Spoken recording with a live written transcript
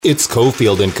It's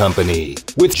Cofield and Company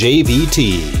with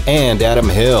JVT and Adam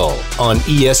Hill on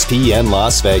ESPN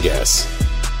Las Vegas.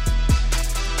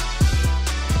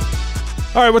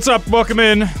 All right, what's up? Welcome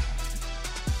in.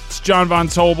 It's John Von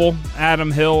Tobel, Adam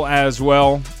Hill as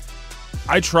well.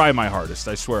 I try my hardest,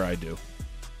 I swear I do,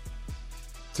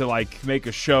 to make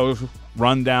a show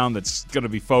rundown that's going to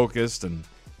be focused and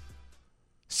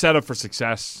set up for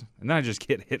success, and then I just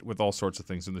get hit with all sorts of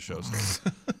things in the shows.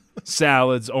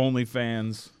 Salads,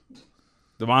 OnlyFans,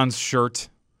 Devon's shirt,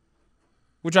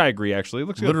 which I agree, actually. It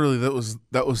looks good. Literally,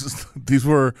 that was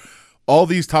all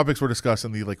these topics were discussed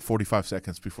in the 45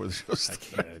 seconds before the show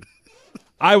started.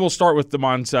 I will start with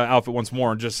Damon's outfit once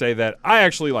more and just say that I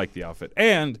actually like the outfit.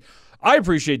 And I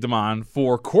appreciate Damon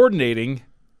for coordinating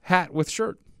hat with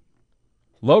shirt.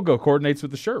 Logo coordinates with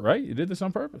the shirt, right? You did this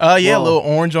on purpose. Yeah, a little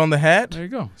orange on the hat. There you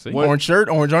go. See? Orange shirt,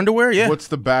 orange underwear, yeah. What's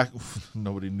the back?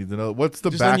 Nobody needs to know. What's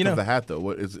the back of the hat, though?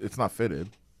 It's not fitted.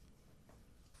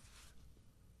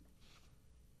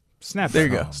 Snapback. There you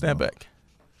go, snapback.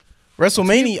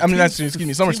 WrestleMania,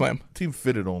 SummerSlam. Team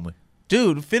fitted only.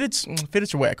 Dude,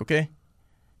 fitteds are whack, okay?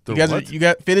 You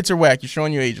got fitteds are whack. You're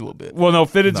showing your age a little bit. Well, no,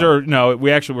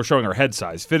 fitteds we're showing our head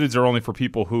size. Fitteds are only for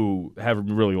people who have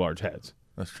really large heads.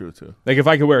 That's true, too. If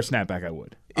I could wear a snapback, I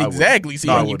would. Exactly. See,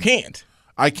 you can't.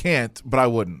 I can't, but I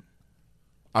wouldn't.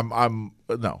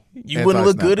 No. You wouldn't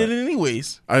look good in it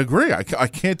anyways. I agree. I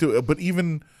can't do it, but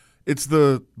even it's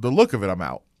the look of it, I'm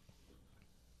out.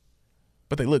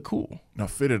 But they look cool. Now,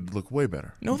 fitted look way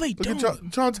better. No, they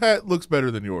don't. John's hat looks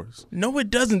better than yours. No, it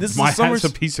doesn't. This is my hat's a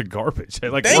piece of garbage.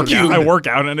 I work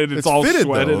out in it. It's all fitted,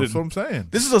 sweated. That's what I'm saying.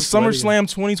 This is a SummerSlam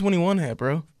 2021 hat,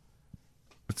 bro.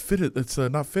 It's fitted. It's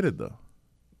not fitted, though.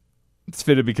 It's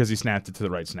fitted because he snapped it to the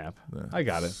right snap. Yeah. I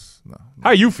got it. No. How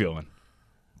are you feeling?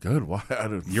 Good. Why?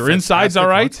 Your inside's all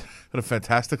right? Had a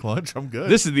fantastic lunch. I'm good.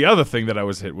 This is the other thing that I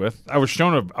was hit with. I was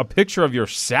shown a picture of your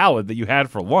salad that you had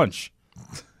for lunch.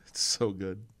 It's so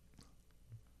good.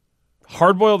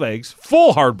 Hard-boiled eggs,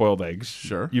 full hard-boiled eggs.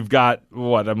 Sure. You've got,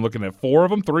 I'm looking at 4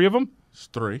 of them, 3 of them? It's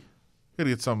 3. Got to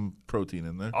get some protein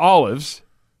in there. Olives.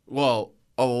 Well,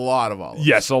 a lot of olives.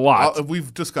 Yes, a lot.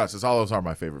 We've discussed this. Olives are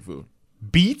my favorite food.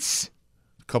 Beets?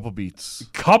 A couple beets.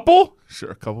 Couple?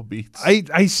 Sure, a couple beets.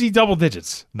 I see double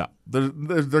digits. No,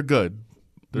 they're good.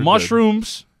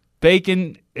 Mushrooms,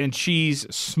 bacon, and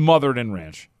cheese smothered in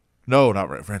ranch. No, not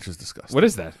ranch. Ranch is disgusting. What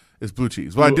is that? It's blue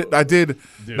cheese. Well, I did.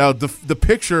 Dude. Now the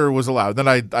picture was allowed. Then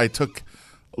I took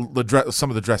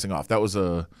some of the dressing off. That was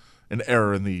an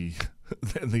error in the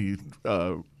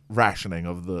rationing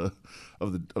of the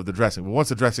dressing. But once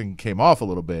the dressing came off a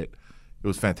little bit, it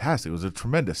was fantastic. It was a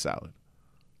tremendous salad.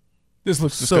 This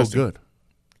looks so disgusting. good.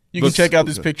 You can check out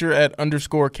this picture at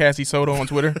 _Cassie Soto on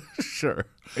Twitter. Sure.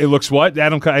 It looks what?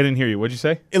 Adam, I didn't hear you. What'd you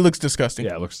say? It looks disgusting.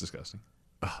 Yeah, it looks disgusting.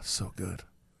 Oh, so good.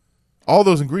 All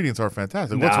those ingredients are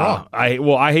fantastic. What's wrong?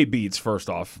 I hate beets, first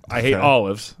off. I hate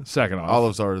olives, second off.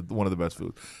 Olives are one of the best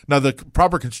foods. Now, the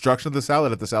proper construction of the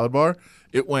salad at the salad bar,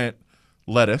 it went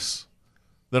lettuce,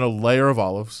 then a layer of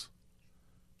olives,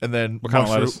 and then what kind of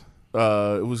lettuce?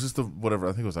 It was just whatever.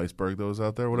 I think it was iceberg that was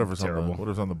out there. Whatever's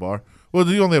on the bar. Well,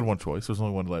 you only had one choice. There's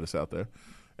only one lettuce out there.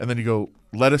 And then you go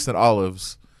lettuce and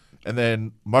olives, and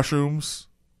then mushrooms,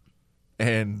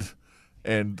 and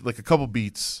a couple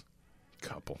beets.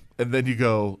 And then you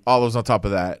go olives on top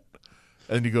of that.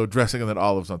 And then you go dressing and then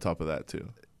olives on top of that, too.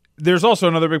 There's also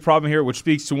another big problem here, which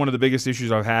speaks to one of the biggest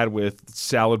issues I've had with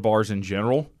salad bars in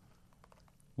general.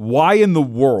 Why in the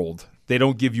world they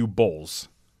don't give you bowls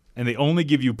and they only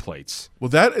give you plates? Well,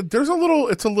 it's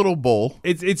a little bowl.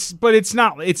 But it's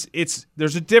not.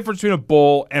 There's a difference between a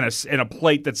bowl and a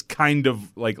plate that's kind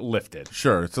of lifted.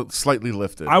 Sure, it's slightly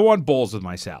lifted. I want bowls with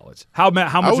my salads. How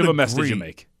much of a mess did you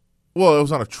make? Well, it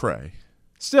was on a tray.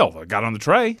 Still, I got on the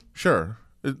tray. Sure.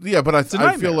 Yeah, but I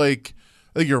feel like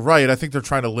I think you're right. I think they're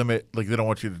trying to limit, they don't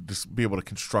want you to just be able to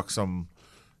construct some,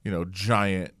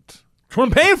 giant What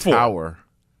I'm paying for. tower.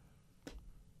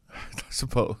 I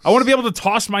suppose. I want to be able to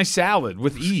toss my salad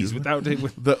with ease without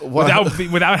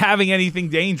having anything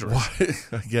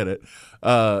dangerous. I get it.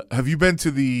 Have you been to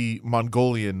the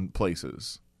Mongolian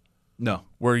places? No.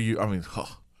 Where there's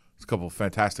a couple of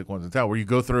fantastic ones in town where you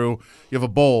go through, you have a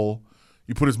bowl,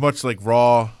 you put as much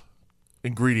raw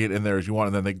ingredient in there as you want,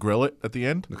 and then they grill it at the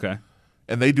end. Okay.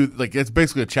 And they do it's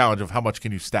basically a challenge of how much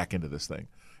can you stack into this thing.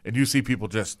 And you see people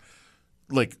just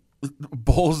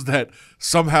bowls that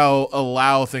somehow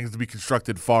allow things to be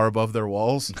constructed far above their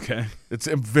walls. Okay. It's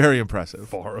very impressive.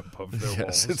 Far above their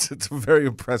walls. Yes, it's very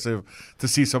impressive to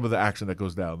see some of the action that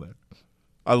goes down there.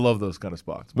 I love those kind of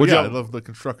spots. But I love the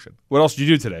construction. What else did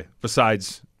you do today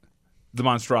besides the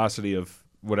monstrosity of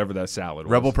whatever that salad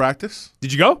was? Rebel practice.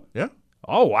 Did you go? Yeah.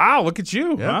 Oh, wow. Look at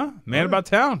you, Yeah. huh? Man about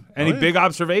town. Any big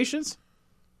observations?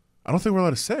 I don't think we're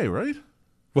allowed to say, right?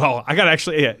 Well, I got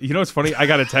you know what's funny? I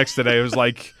got a text today. It was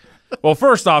like, well,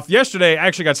 first off, yesterday I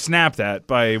actually got snapped at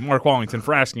by Mark Wallington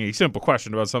for asking a simple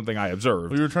question about something I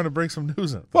observed. We were trying to break some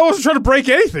news in. Well, I wasn't trying to break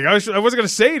anything. I wasn't going to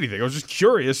say anything. I was just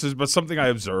curious about something I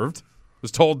observed.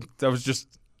 Was told that was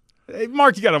just, hey,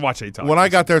 Mark, you got to watch A-Talk. When I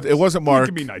got there, it wasn't Mark. You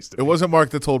can be nice to me. It wasn't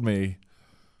Mark that told me,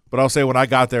 but I'll say when I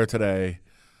got there today,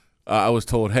 I was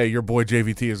told, hey, your boy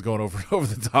JVT is going over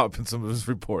the top in some of his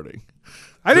reporting.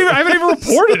 I haven't even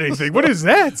reported anything. What is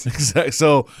that? Exactly.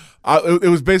 So it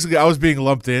was basically I was being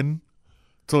lumped in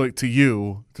to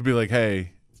you to be like,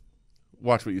 hey,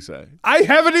 watch what you say. I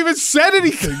haven't even said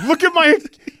anything. Look at my.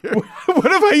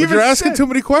 What have I even said? You're asking too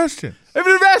many questions. I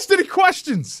haven't even asked any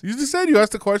questions. You just said you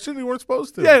asked a question you weren't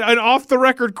supposed to. Yeah, an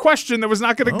off-the-record question that was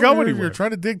not going to go anywhere. You're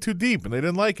trying to dig too deep, and they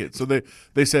didn't like it. So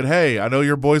they said, hey, I know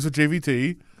you're boys with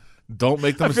JVT. Don't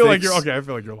make the mistakes. I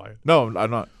feel like you're lying. No,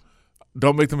 I'm not.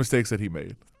 Don't make the mistakes that he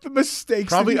made. The mistakes.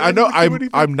 Probably. I know.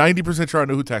 I'm 90% sure I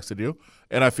know who texted you,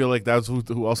 and I feel like that's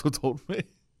who also told me.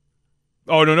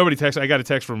 Oh no, nobody texted. I got a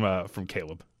text from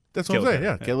Caleb. That's what I'm saying.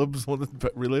 Yeah, Caleb's one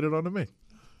that related onto me.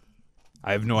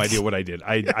 I have no idea what I did.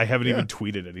 I haven't even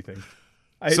tweeted anything.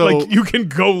 So you can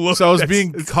go look. So I was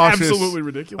being cautious. Absolutely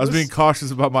ridiculous. I was being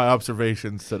cautious about my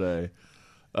observations today.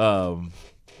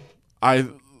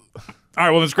 All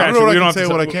right, well, then scratch I don't know it. what We I don't can have say to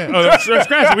what I can't.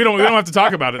 Scratch it. We don't have to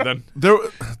talk about it then.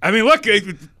 I mean, look, we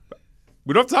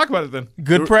don't have to talk about it then.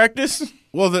 Good practice.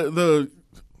 Well, the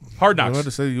Hard Knocks. I allowed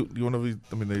to say you want to be.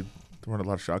 I mean, they run a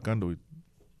lot of shotgun.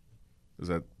 Is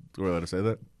that we're allowed to say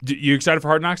that? You excited for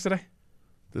Hard Knocks today?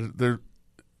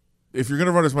 If you're going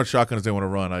to run as much shotgun as they want to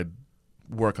run, I'd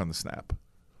work on the snap.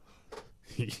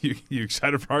 You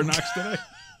excited for Hard Knocks today?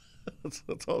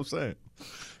 That's all I'm saying.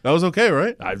 That was okay,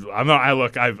 right? I'm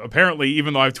not. I've apparently,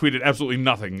 even though I've tweeted absolutely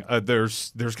nothing,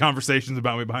 there's conversations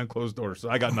about me behind closed doors. So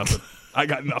I got nothing.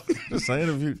 Just saying,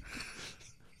 if you.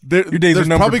 Your days are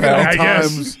numbered,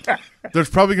 There's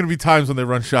probably going to be times when they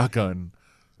run shotgun.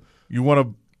 You want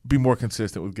to be more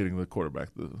consistent with getting the quarterback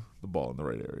the ball in the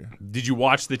right area. Did you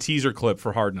watch the teaser clip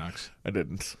for Hard Knocks? I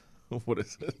didn't. What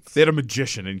is it? They had a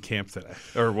magician in camp today,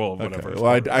 or whatever. Okay.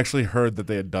 Well, I'd actually heard that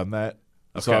they had done that.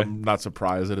 Okay. So I'm not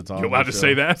surprised that it's on. You're allowed to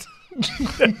say that?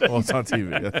 Well, it's on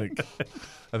TV.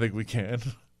 I think we can.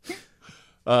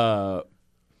 I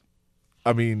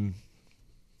mean,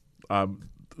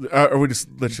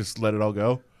 let's just let it all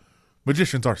go.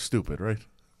 Magicians are stupid, right?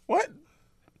 What?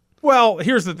 Well,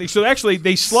 here's the thing. So actually,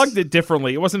 they slugged it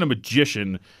differently. It wasn't a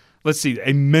magician. Let's see.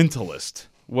 A mentalist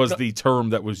was the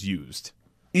term that was used.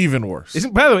 Even worse.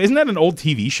 By the way, isn't that an old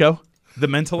TV show? The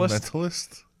Mentalist? The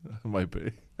Mentalist? It might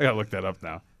be. I gotta look that up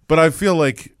now. But I feel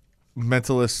like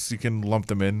mentalists, you can lump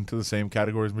them into the same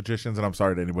category as magicians, and I'm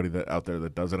sorry to anybody out there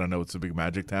that does it. I know it's a big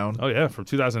magic town. Oh, yeah, from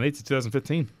 2008 to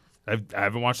 2015. I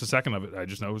haven't watched a second of it. I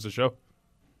just know it was a show.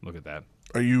 Look at that.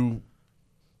 Are you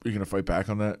going to fight back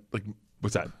on that? Like,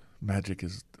 what's that? Magic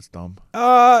is dumb.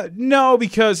 No,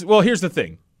 because, well, here's the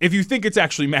thing. If you think it's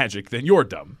actually magic, then you're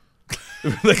dumb.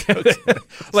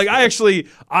 like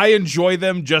I enjoy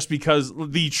them just because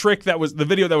the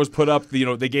video that was put up,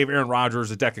 they gave Aaron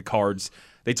Rodgers a deck of cards.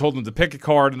 They told him to pick a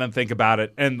card and then think about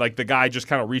it. And like the guy just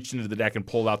kind of reached into the deck and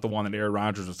pulled out the one that Aaron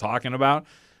Rodgers was talking about.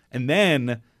 And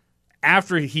then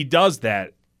after he does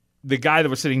that, the guy that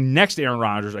was sitting next to Aaron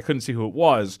Rodgers, I couldn't see who it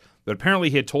was, but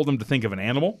apparently he had told him to think of an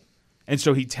animal. And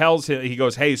so he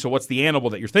goes, hey, so what's the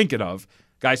animal that you're thinking of?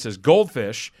 Guy says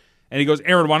goldfish. And he goes,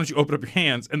 Aaron, why don't you open up your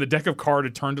hands? And the deck of cards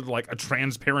had turned into like a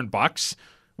transparent box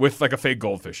with like a fake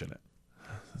goldfish in it.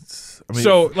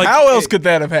 So, like, how else could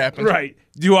that have happened? Right.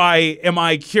 Am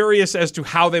I curious as to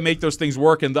how they make those things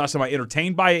work, and thus am I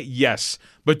entertained by it? Yes.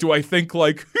 But do I think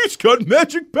like he's got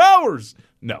magic powers?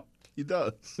 No. He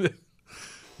does.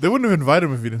 They wouldn't have invited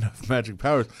him if he didn't have magic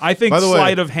powers. I think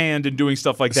sleight of hand and doing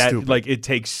stuff like that, stupid. like it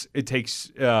takes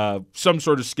some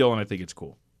sort of skill, and I think it's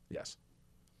cool. Yes.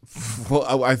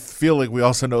 Well, I feel like we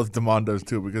also know that Damon does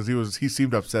too, because he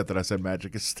seemed upset that I said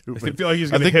magic is stupid. I feel like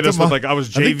he's going to hit us with like I was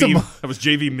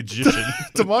JV magician.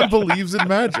 Damon believes in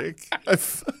magic. I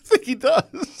think he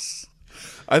does.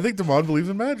 I think Damon believes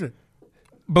in magic.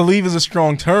 Believe is a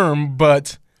strong term,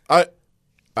 but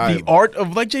the art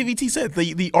of, like JVT said,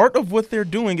 the art of what they're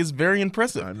doing is very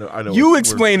impressive. I know. You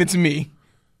explain it to me.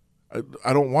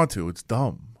 I don't want to. It's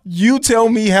dumb. You tell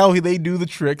me how they do the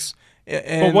tricks.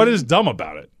 But what is dumb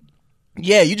about it?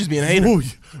 Yeah, you just being a hater.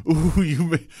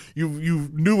 You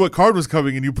knew what card was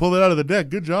coming and you pulled it out of the deck.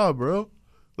 Good job, bro.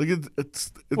 Like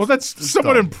it's well, that's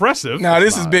somewhat dumb. Impressive. Now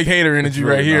this is big hater energy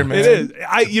right here, man. It is.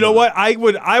 You know what? I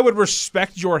would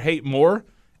respect your hate more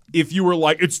if you were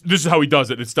like, this is how he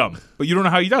does it. It's dumb. But you don't know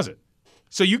how he does it.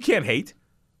 So you can't hate.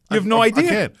 You have no idea. I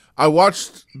can't. I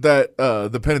watched that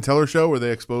the Penn and Teller show where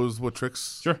they exposed what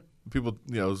tricks people,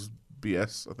 it was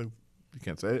BS. I think you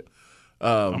can't say it.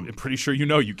 I'm pretty sure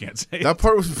you can't say it. That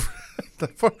part was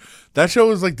that show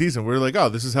was like decent. We were like, oh,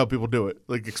 this is how people do it,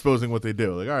 like exposing what they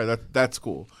do. Like, all right, that's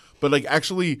cool. But like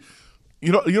actually,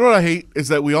 you know what I hate is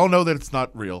that we all know that it's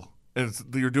not real and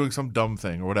you're doing some dumb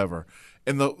thing or whatever.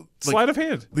 And the sleight of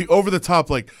hand, the over the top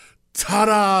like.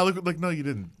 Ta-da! Like, no, you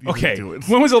didn't. You didn't do it.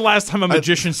 When was the last time a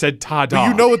magician said ta-da? But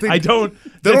you know what they? I don't.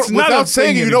 That's not without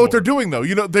saying it. You know what anymore. they're doing though.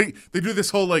 They do this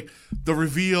whole like the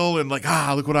reveal and like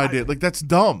look what I did. Like that's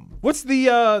dumb. What's the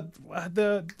I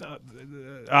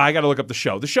got to look up the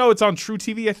show. The show it's on True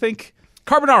TV, I think.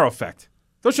 Carbonaro Effect.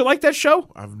 Don't you like that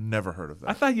show? I've never heard of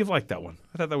that. I thought you liked that one.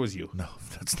 I thought that was you. No,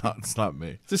 it's not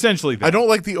me. It's essentially that. I don't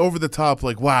like the over the top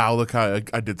like wow, look how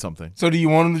I did something. So do you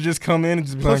want him to just come in and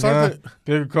just be like,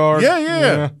 bigger card?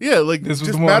 Yeah. Like this was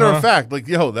just the one, matter of fact, like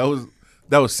yo, that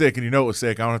was sick, and you know it was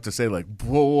sick. I don't have to say like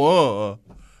whoa.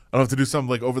 I don't have to do something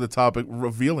like over the top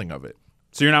revealing of it.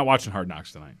 So you're not watching Hard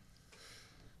Knocks tonight?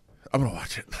 I'm gonna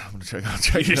watch it. I'm gonna check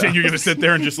it You out. said you're gonna sit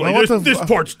there and just like this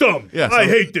part's dumb. Yes, I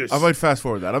hate this. I might fast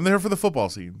forward that. I'm there for the football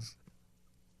scenes.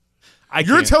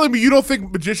 You're telling me you don't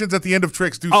think magicians at the end of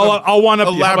tricks do I'll one up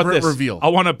elaborate you. How about this? reveal?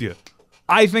 I'll one up you.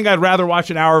 I think I'd rather watch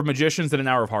an hour of Magicians than an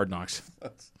hour of Hard Knocks.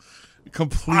 That's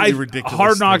completely ridiculous.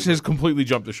 Hard Knocks has completely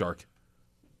jumped the shark.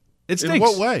 It stinks. In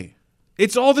what way?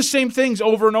 It's all the same things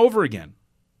over and over again.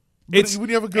 When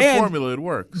you have a good formula, it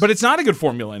works. But it's not a good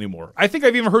formula anymore. I think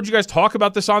I've even heard you guys talk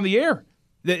about this on the air.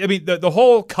 I mean, the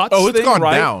whole cuts thing, it's gone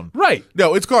right? down. Right.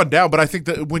 No, it's gone down, but I think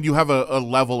that when you have a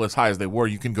level as high as they were,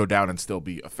 you can go down and still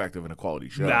be effective in a quality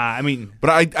show. Nah, I mean,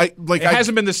 but it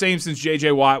hasn't been the same since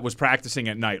J.J. Watt was practicing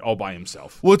at night all by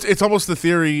himself. Well, it's almost the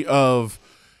theory of,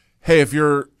 hey, if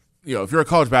you're a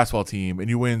college basketball team and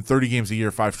you win 30 games a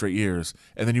year, 5 straight years,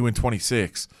 and then you win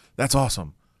 26, that's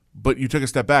awesome. But you took a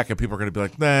step back and people are going to be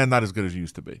like, nah, not as good as you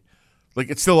used to be. Like,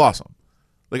 it's still awesome.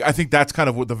 Like, I think that's kind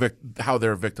of what how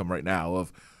they're a victim right now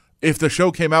of, if the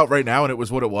show came out right now and it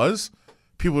was what it was,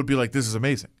 people would be like, this is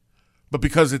amazing. But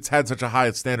because it's had such a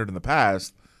high standard in the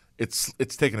past, it's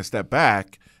taken a step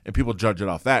back and people judge it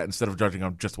off that instead of judging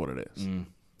on just what it is.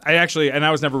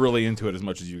 I was never really into it as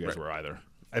much as you guys were either.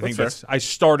 I think I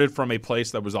started from a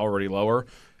place that was already lower,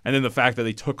 and then the fact that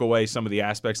they took away some of the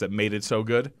aspects that made it so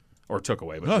good, or took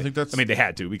away. But no, I think that's. I mean, they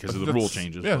had to because of the rule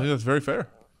changes. Yeah, I think that's very fair.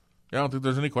 Yeah, I don't think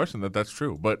there's any question that that's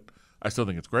true. But I still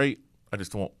think it's great. I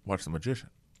just won't watch The Magician.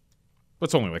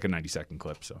 It's only like a 90-second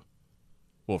clip, so.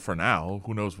 Well, for now,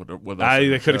 who knows what else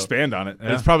they could expand on it.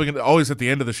 Yeah. It's probably going to always at the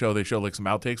end of the show they show like some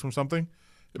outtakes from something.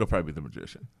 It'll probably be The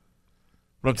Magician.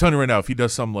 But I'm telling you right now, if he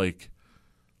does some like,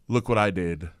 look what I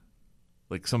did,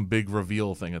 like some big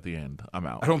reveal thing at the end, I'm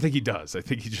out. I don't think he does. I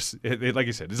think he just, like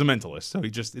I said, he's a mentalist. So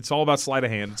it's all about sleight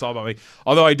of hand. It's all about me.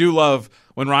 Although I do love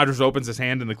when Rodgers opens his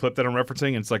hand in the clip that I'm referencing,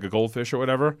 and it's like a goldfish or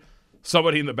whatever.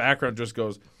 Somebody in the background just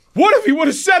goes, "What if he would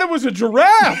have said it was a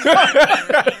giraffe?"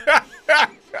 I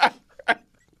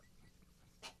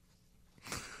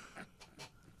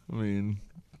mean,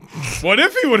 what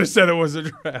if he would have said it was a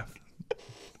giraffe?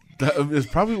 That was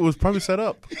probably set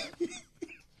up.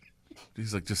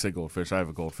 He's like, just say goldfish. I have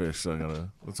a goldfish, so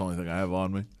that's the only thing I have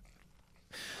on me.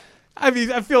 I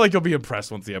mean, I feel like you'll be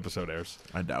impressed once the episode airs.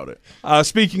 I doubt it.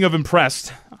 Speaking of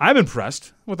impressed, I'm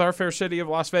impressed with our fair city of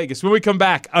Las Vegas. When we come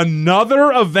back,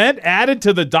 another event added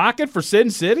to the docket for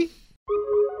Sin City?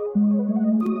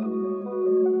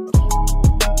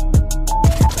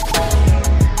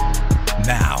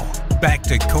 Now, back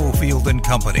to Cofield and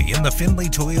Company in the Findlay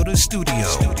Toyota studio.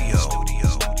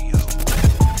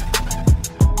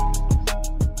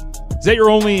 Is that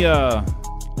your only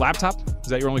laptop? Is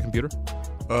that your only computer?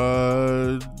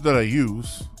 That I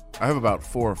use. I have about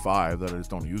 4 or 5 that I just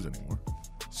don't use anymore.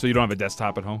 So you don't have a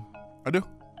desktop at home? I do.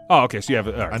 Oh, okay. So you have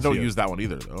it. I don't use that one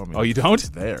either, though. I mean, you don't? It's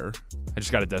there. I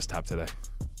just got a desktop today.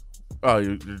 Oh,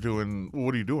 you're doing.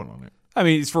 What are you doing on it? I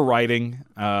mean, it's for writing.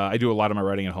 I do a lot of my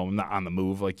writing at home. I'm not on the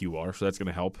move like you are, so that's going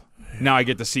to help. Now I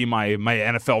get to see my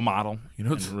NFL model. You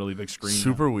know, it's a really big screen.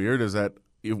 Super weird is that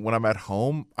when I'm at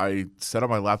home, I set up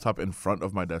my laptop in front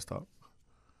of my desktop.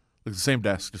 Like the same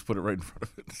desk, just put it right in front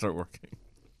of it and start working.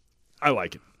 I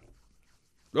like it.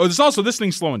 Oh, this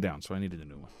thing's slowing down, so I needed a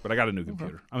new one. But I got a new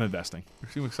computer. I'm investing. You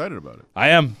seem excited about it. I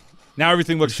am. Now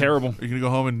everything looks terrible. Are you going to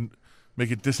go home and make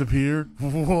it disappear?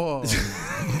 Whoa.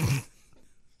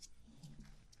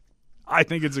 I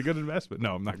think it's a good investment.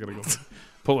 No, I'm not going to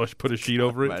go put a sheet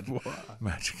over it.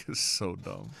 Magic is so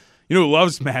dumb. You know who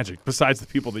loves magic, besides the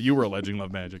people that you were alleging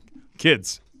love magic?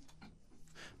 Kids.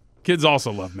 Kids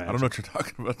also love Magic. I don't know what you're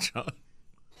talking about, John.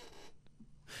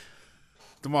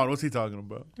 Damon, what's he talking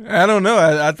about? I don't know.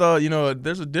 I thought,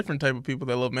 there's a different type of people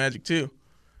that love Magic too.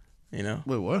 Wait,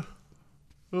 what?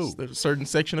 Who? There's a certain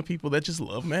section of people that just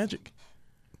love Magic.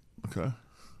 Okay. I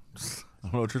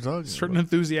don't know what you're talking about. Certain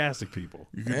enthusiastic people.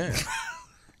 Yeah.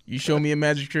 You show me a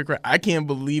Magic trick, right? I can't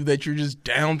believe that you're just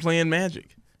downplaying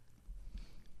Magic.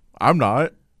 I'm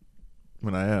not.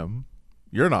 When I am.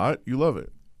 You're not. You love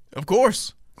it. Of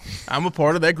course. I'm a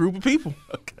part of that group of people.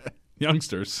 Okay.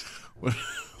 Youngsters.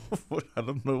 I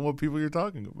don't know what people you're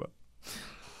talking about.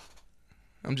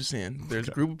 I'm just saying, there's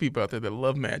a group of people out there that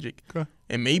love Magic. Okay.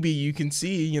 And maybe you can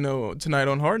see, tonight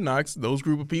on Hard Knocks, those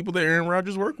group of people that Aaron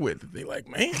Rodgers worked with. They like,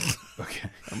 man, Okay.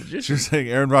 I'm a magician. So you're saying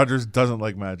Aaron Rodgers doesn't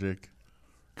like Magic.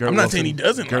 I'm not saying he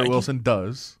doesn't Garrett like Wilson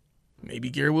does. Maybe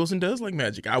Garrett Wilson does like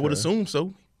Magic. I would assume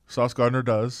so. Sauce Gardner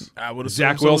does. I would assume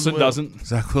Zach so Wilson as well. doesn't.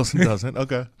 Zach Wilson doesn't.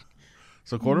 Okay.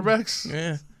 So quarterbacks?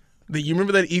 Yeah. You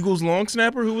remember that Eagles long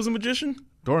snapper who was a magician?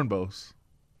 Dornbos.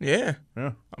 Yeah.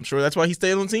 Yeah. I'm sure that's why he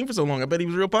stayed on the team for so long. I bet he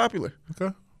was real popular.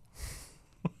 Okay.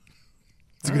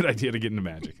 It's a good idea to get into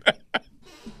Magic.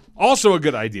 Also a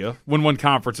good idea, when one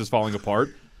conference is falling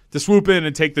apart, to swoop in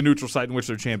and take the neutral site in which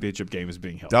their championship game is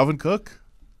being held. Dalvin Cook?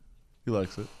 He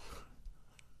likes it.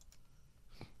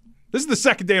 This is the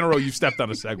second day in a row you've stepped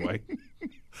on a segue.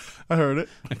 I heard it.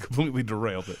 I completely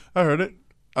derailed it. I heard it.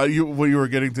 What you were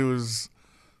getting to is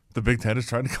the Big Ten is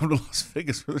trying to come to Las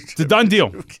Vegas for the It's a done deal.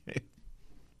 Okay.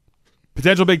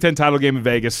 Potential Big Ten title game in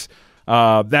Vegas.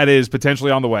 That is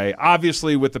potentially on the way.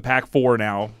 Obviously, with the Pac-4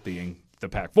 now being the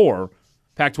Pac-4,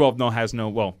 Pac-12 has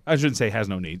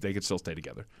no need. They could still stay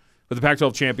together. But the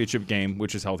Pac-12 championship game,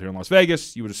 which is held here in Las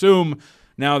Vegas, you would assume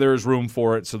now there is room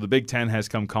for it. So the Big Ten has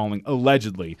come calling,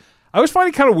 allegedly. I always find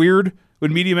it kind of weird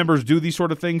when media members do these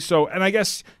sort of things. So, and I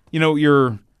guess, I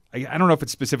don't know if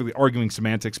it's specifically arguing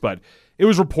semantics, but it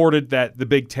was reported that the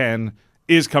Big Ten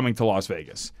is coming to Las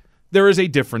Vegas. There is a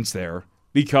difference there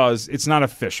because it's not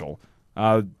official.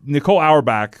 Nicole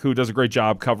Auerbach, who does a great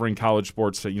job covering college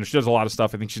sports, she does a lot of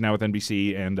stuff. I think she's now with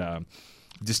NBC and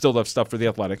distilled up stuff for The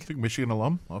Athletic. I think Michigan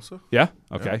alum also. Yeah?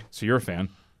 Okay. Yeah. So you're a fan.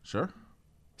 Sure.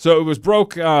 So it was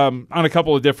broke on a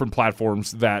couple of different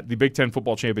platforms that the Big Ten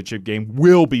football championship game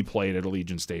will be played at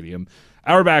Allegiant Stadium.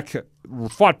 Auerbach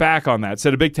fought back on that,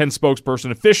 said a Big Ten spokesperson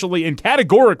officially and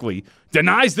categorically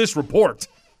denies this report.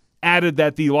 Added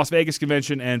that the Las Vegas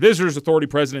Convention and Visitors Authority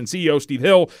President and CEO Steve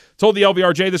Hill told the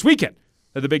LVRJ this weekend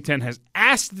that the Big Ten has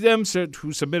asked them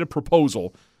to submit a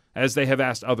proposal, as they have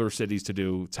asked other cities to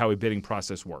do. It's how a bidding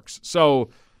process works. So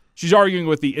she's arguing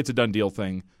with the it's a done deal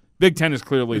thing. Big Ten is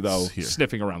clearly,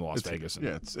 sniffing around Las Vegas.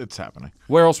 Yeah, it's happening.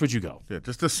 Where else would you go? Yeah,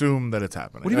 just assume that it's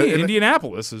happening. What do you mean?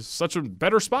 Indianapolis is such a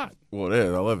better spot. Well, it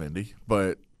is. I love Indy.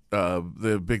 But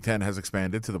the Big Ten has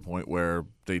expanded to the point where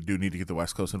they do need to get the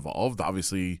West Coast involved.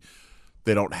 Obviously,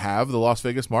 they don't have the Las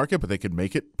Vegas market, but they could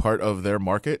make it part of their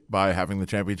market by having the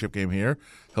championship game here.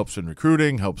 Helps in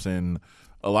recruiting, helps in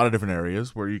a lot of different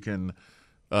areas where you can,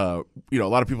 a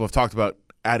lot of people have talked about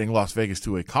adding Las Vegas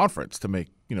to a conference to make,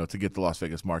 to get the Las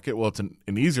Vegas market. Well, it's an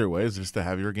easier way is just to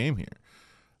have your game here.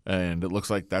 And it looks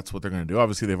like that's what they're going to do.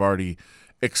 Obviously, they've already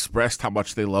expressed how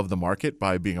much they love the market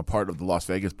by being a part of the Las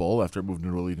Vegas Bowl after it moved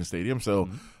into Allegiant Stadium. So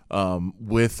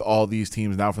with all these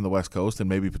teams now from the West Coast and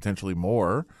maybe potentially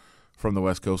more from the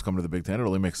West Coast coming to the Big Ten, it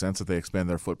really makes sense that they expand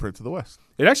their footprint to the West.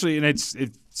 It actually, and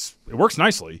it works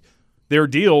nicely. Their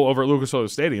deal over at Lucas Oil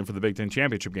Stadium for the Big Ten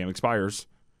championship game expires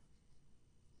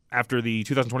after the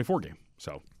 2024 game.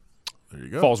 So there you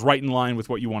go. Falls right in line with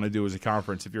what you want to do as a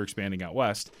conference if you're expanding out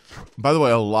west. By the way,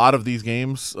 a lot of these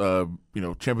games,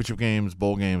 championship games,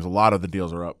 bowl games, a lot of the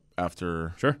deals are up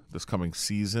after this coming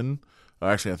season.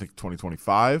 Actually, I think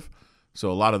 2025.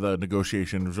 So a lot of the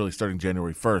negotiation is really starting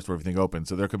January 1st where everything opens.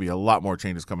 So there could be a lot more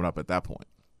changes coming up at that point.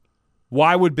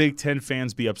 Why would Big Ten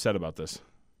fans be upset about this?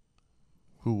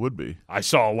 Who would be? I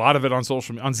saw a lot of it on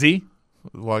social media. On Z?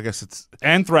 Well, I guess it's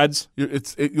and Threads.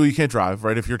 You can't drive,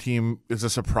 right? If your team is a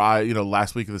surprise,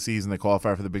 last week of the season they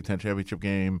qualify for the Big Ten championship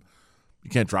game, you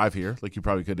can't drive here like you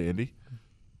probably could to Indy.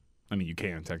 I mean, you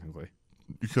can technically.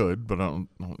 You could, but I don't.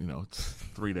 It's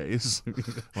 3 days.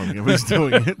 Nobody's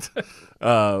doing it.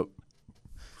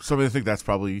 So I think that's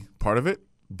probably part of it,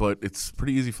 but it's a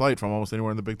pretty easy flight from almost anywhere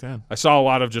in the Big Ten. I saw a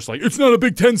lot of just it's not a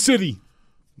Big Ten city.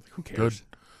 Who cares?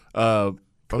 Good.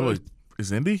 By the way,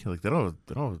 is Indy they don't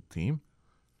have a team?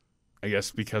 I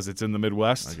guess because it's in the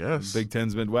Midwest. I guess Big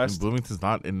Ten's Midwest. And Bloomington's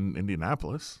not in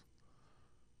Indianapolis.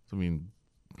 So,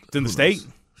 it's in the state.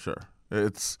 Sure,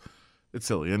 it's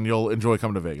silly, and you'll enjoy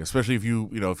coming to Vegas, especially if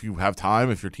you have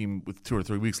time. If your team with 2 or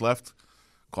 3 weeks left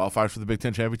qualified for the Big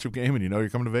Ten championship game, and you know you're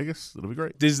coming to Vegas. It'll be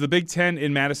great. Does the Big Ten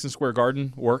in Madison Square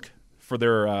Garden work for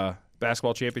their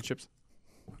basketball championships?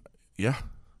 Yeah,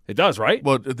 it does, right?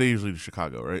 Well, they usually do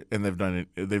Chicago, right? And they've done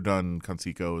it. They've done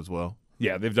Conseco as well.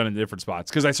 Yeah, they've done it in different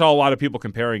spots. Because I saw a lot of people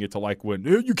comparing it to like when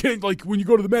you can't when you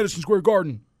go to the Madison Square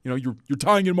Garden. You know, you're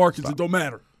tying in markets that don't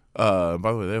matter. By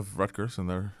the way, they have Rutgers in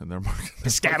their market.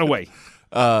 Piscataway.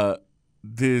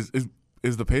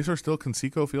 Is the Pacer still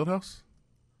Conseco Fieldhouse?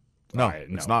 No,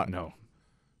 it's not. No.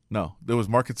 There was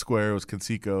Market Square. It was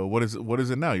Conseco. What is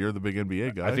it now? You're the big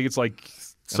NBA guy. I think it's like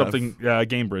something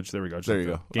Gamebridge. There we go. There you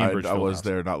go. Gamebridge. I was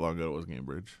there not long ago. It was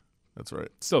Gamebridge. That's right.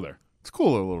 It's still there. It's a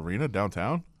cool little arena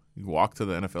downtown. You can walk to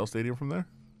the NFL stadium from there.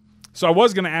 So I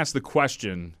was going to ask the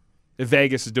question if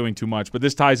Vegas is doing too much, but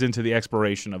this ties into the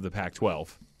expiration of the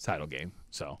Pac-12 title game.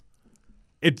 So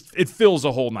it fills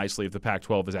a hole nicely if the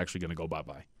Pac-12 is actually going to go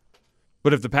bye-bye.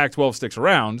 But if the Pac-12 sticks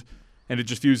around and it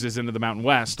just fuses into the Mountain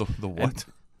West. The what?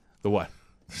 The what?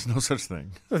 There's no such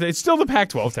thing. It's still the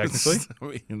Pac-12, technically.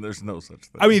 I mean, there's no such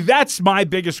thing. I mean, that's my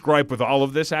biggest gripe with all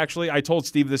of this, actually. I told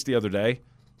Steve this the other day.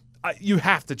 You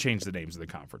have to change the names of the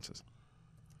conferences.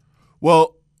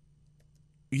 Well,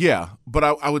 yeah, but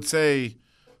I would say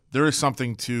there is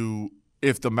something to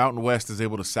if the Mountain West is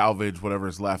able to salvage whatever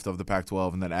is left of the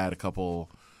Pac-12 and then add a couple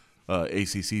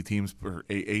ACC teams or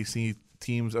AAC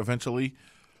teams eventually,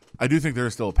 I do think there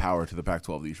is still a power to the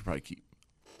Pac-12 that you should probably keep.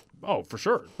 Oh, for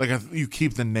sure. Like you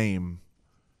keep the name,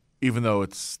 even though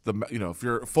it's if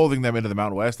you're folding them into the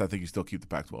Mountain West, I think you still keep the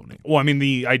Pac-12 name. Well, I mean,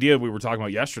 the idea we were talking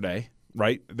about yesterday,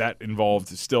 right? That involved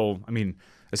still, I mean,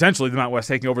 essentially the Mountain West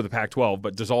taking over the Pac-12,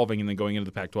 but dissolving and then going into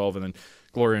the Pac-12, and then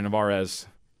Gloria Nevarez.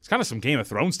 It's kind of some Game of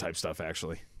Thrones type stuff,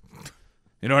 actually.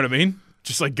 You know what I mean?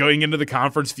 Just like going into the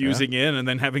conference, fusing in, and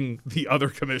then having the other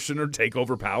commissioner take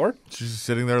over power. She's just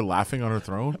sitting there laughing on her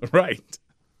throne. Right.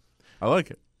 I like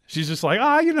it. She's just like,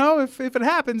 if it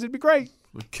happens, it'd be great.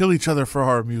 We'll kill each other for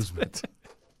our amusement.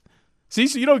 See,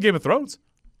 so you know Game of Thrones.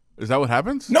 Is that what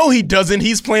happens? No, he doesn't.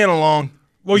 He's playing along.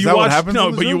 Well, you watched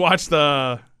you watched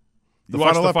the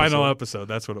final episode.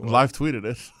 That's what it was. Live tweeted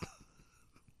it.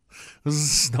 It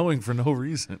was snowing for no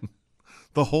reason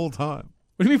the whole time.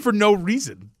 What do you mean for no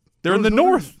reason? They're in the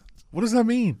north. What does that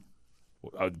mean?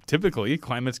 Typically,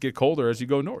 climates get colder as you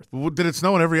go north. Did it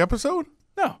snow in every episode?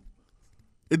 No.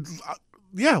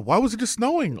 Yeah, why was it just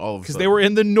snowing all of a sudden? Because they were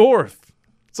in the north.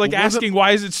 It's like asking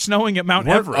why is it snowing at Mount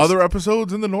Everest? Other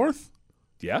episodes in the north?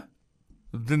 Yeah.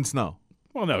 It didn't snow.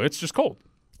 Well, no, it's just cold.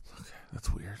 Okay, that's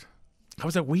weird. How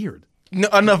is that weird? No,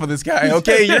 enough of this guy,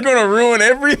 okay? You're going to ruin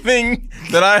everything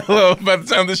that I love by the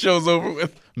time the show's over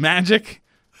with. Magic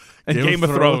and Game of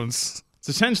Thrones. It's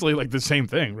essentially like the same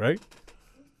thing, right?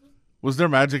 Was there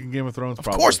magic in Game of Thrones? Of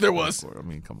course there was. I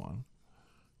mean, come on.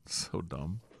 So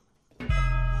dumb.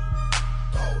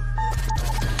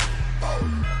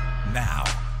 Now,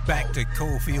 back to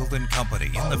Cofield and Company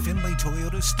in the Finley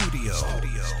Toyota studio.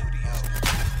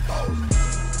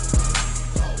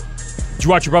 Did you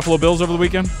watch your Buffalo Bills over the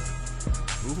weekend?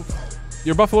 Ooh.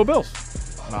 Your Buffalo Bills.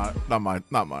 Not my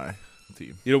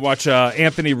team. You don't watch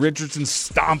Anthony Richardson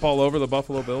stomp all over the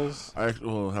Buffalo Bills? I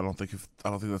don't think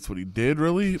that's what he did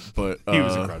really, but he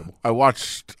was incredible.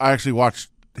 I actually watched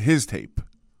his tape.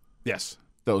 Yes.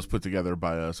 That was put together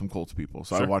by some Colts people.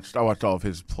 So sure. I watched all of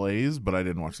his plays, but I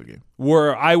didn't watch the game.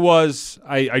 Where I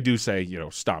do say,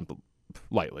 stomp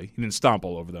lightly. He didn't stomp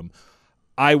all over them.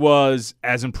 I was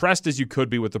as impressed as you could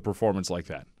be with a performance like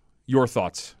that. Your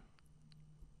thoughts?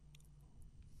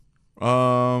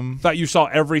 Thought you saw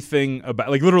everything about,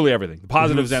 like literally everything, the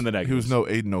positives and the negatives. He was no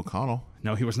Aiden O'Connell.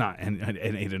 No, he was not an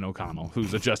Aiden O'Connell,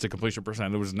 whose adjusted completion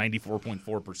percentage was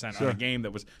 94.4% on a game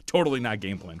that was totally not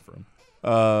game planned for him.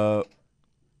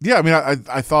 Yeah, I mean,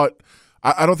 I thought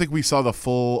I don't think we saw the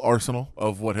full arsenal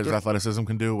of what his athleticism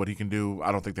can do, what he can do.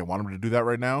 I don't think they want him to do that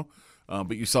right now.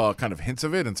 But you saw kind of hints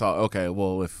of it and saw, okay,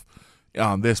 well, if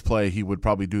on this play he would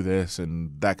probably do this,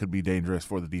 and that could be dangerous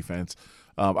for the defense.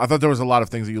 I thought there was a lot of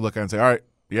things that you look at and say, all right,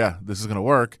 yeah, this is going to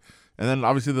work. And then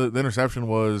obviously the interception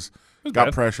got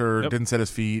bad. pressure, Yep. Didn't set his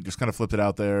feet, just kind of flipped it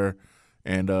out there.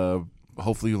 And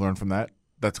hopefully you learn from that.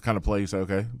 That's the kind of play you say,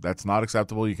 okay, that's not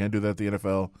acceptable. You can't do that at the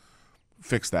NFL.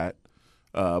 Fix that.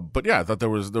 But yeah, I thought there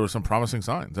was some promising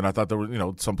signs, and I thought there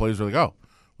were some plays were like,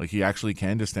 like he actually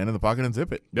can just stand in the pocket and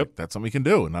zip it. Yep, like, that's something he can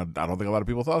do, and I don't think a lot of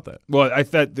people thought that. Well, I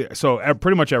thought so.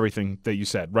 Pretty much everything that you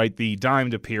said, right? The dime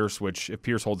to Pierce, which if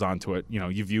Pierce holds on to it,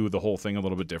 you view the whole thing a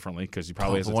little bit differently because he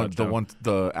probably has a touchdown.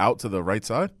 The out to the right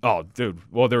side. Oh, dude.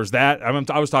 Well, there was that.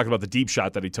 I was talking about the deep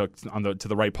shot that he took to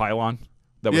the right pylon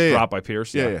that was dropped by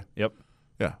Pierce. Yeah. Yep.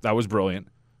 Yeah, that was brilliant.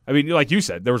 I mean, like you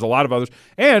said, there was a lot of others.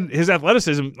 And his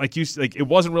athleticism, it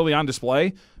wasn't really on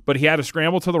display, but he had a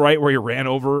scramble to the right where he ran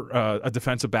over a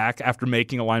defensive back after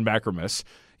making a linebacker miss.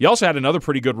 He also had another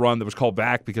pretty good run that was called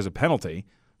back because of penalty.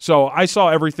 So I saw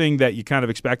everything that you kind of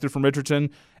expected from Richardson,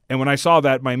 and when I saw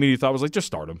that, my immediate thought was just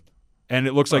start him. And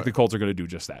it looks like the Colts are going to do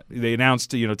just that. They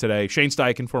announced, today, Shane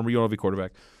Steichen, former UNLV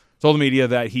quarterback, told the media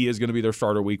that he is going to be their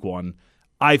starter week 1.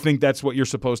 I think that's what you're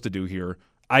supposed to do here.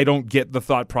 I don't get the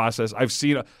thought process. I've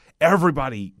seen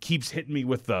everybody keeps hitting me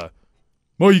with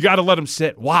you got to let him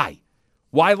sit. Why?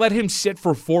 Why let him sit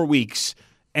for 4 weeks?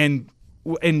 And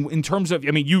in terms of,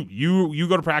 you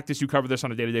go to practice, you cover this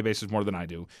on a day-to-day basis more than I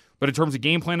do. But in terms of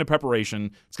game plan and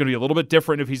preparation, it's going to be a little bit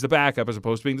different if he's the backup as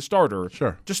opposed to being the starter.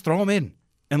 Sure. Just throw him in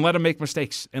and let him make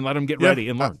mistakes and let him get ready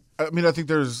and learn. I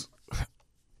think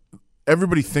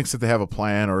everybody thinks that they have a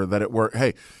plan or that it works.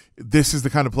 Hey, this is the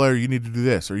kind of player you need to do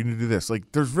this or you need to do this.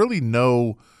 There's really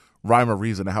no rhyme or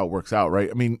reason to how it works out,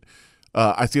 right?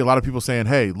 I see a lot of people saying,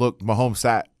 hey, look, Mahomes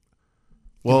sat.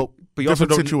 Well, but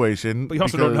different situation. But you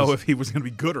also don't know if he was going to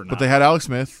be good or not. But they had Alex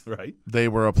Smith. Right. They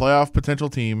were a playoff potential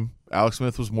team. Alex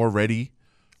Smith was more ready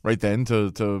right then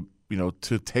to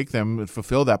take them and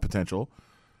fulfill that potential.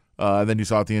 Then you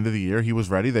saw at the end of the year, he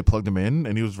was ready. They plugged him in,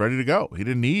 and he was ready to go. He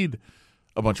didn't need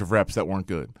a bunch of reps that weren't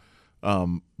good.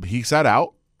 He sat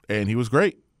out, and he was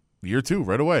great. Year 2,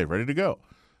 right away, ready to go.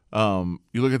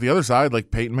 You look at the other side,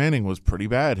 Peyton Manning was pretty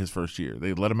bad his first year.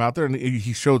 They let him out there, and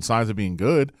he showed signs of being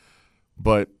good.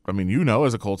 But,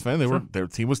 as a Colts fan, their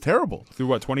team was terrible.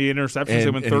 Through 28 interceptions? They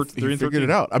went 3 and 13. He figured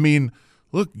it out.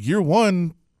 Look, year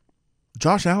 1,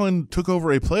 Josh Allen took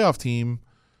over a playoff team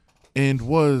and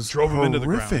drove him into the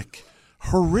ground.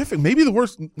 Horrific. Maybe the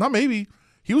worst. Not maybe.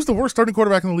 He was the worst starting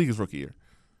quarterback in the league his rookie year.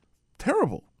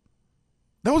 Terrible.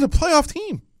 That was a playoff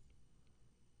team.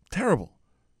 Terrible.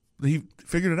 He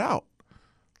figured it out.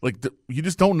 You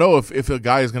just don't know if a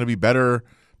guy is going to be better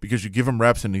because you give him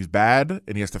reps and he's bad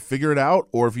and he has to figure it out,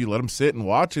 or if you let him sit and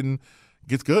watch and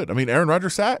gets good. Aaron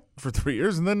Rodgers sat for 3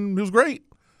 years and then he was great.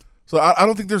 So I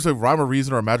don't think there's a rhyme or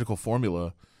reason or a magical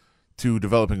formula to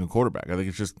developing a quarterback. I think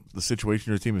it's just the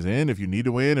situation your team is in. If you need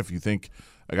to win, if you think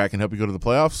a guy can help you go to the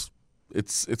playoffs,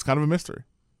 it's kind of a mystery.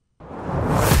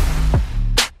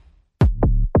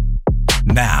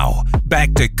 Now,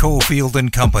 back to Cofield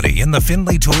and Company in the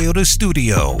Finley Toyota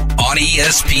studio on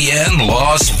ESPN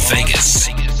Las Vegas.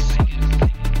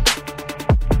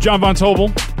 John Von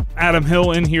Tobel, Adam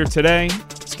Hill in here today.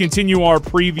 Let's continue our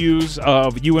previews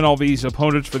of UNLV's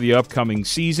opponents for the upcoming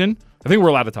season. I think we're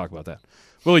allowed to talk about that.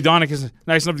 Willy Daunic is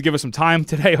nice enough to give us some time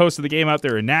today, host of the game out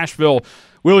there in Nashville.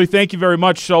 Willy, thank you very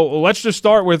much. So let's just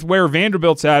start with where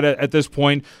Vanderbilt's at this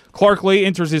point. Clark Lee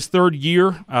enters his 3rd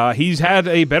year. He's had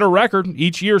a better record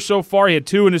each year so far. He had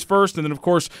 2 in his first, and then, of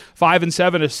course,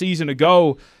 5-7 a season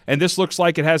ago. And this looks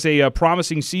like it has a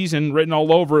promising season written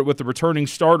all over it with the returning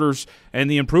starters and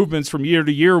the improvements from year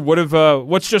to year.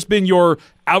 What's just been your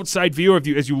outside view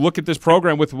as you look at this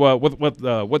program with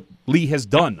what Lee has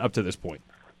done up to this point?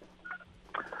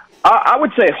 I would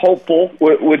say hopeful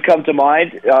would come to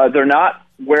mind. They're not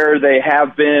where they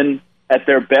have been at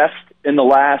their best in the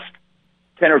last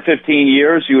 10 or 15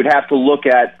 years. You would have to look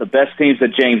at the best teams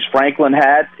that James Franklin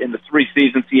had in the 3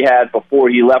 seasons he had before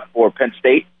he left for Penn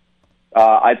State.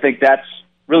 I think that's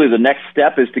really the next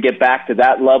step, is to get back to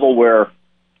that level where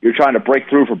you're trying to break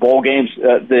through for bowl games.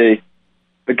 The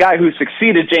guy who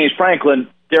succeeded James Franklin,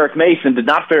 Derek Mason, did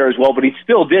not fare as well, but he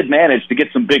still did manage to get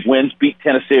some big wins, beat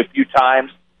Tennessee a few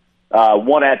times.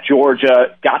 Won at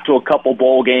Georgia, got to a couple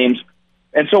bowl games.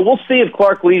 And so we'll see if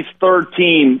Clark Lee's 3rd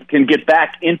team can get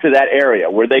back into that area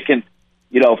where they can,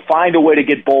 find a way to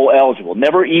get bowl eligible.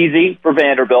 Never easy for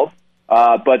Vanderbilt,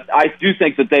 but I do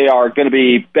think that they are going to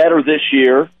be better this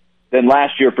year than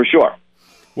last year for sure.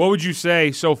 What would you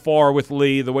say so far with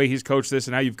Lee, the way he's coached this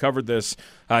and how you've covered this,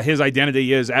 his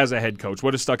identity is as a head coach?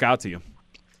 What has stuck out to you?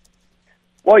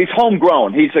 Well, he's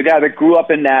homegrown. He's a guy that grew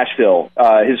up in Nashville.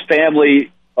 His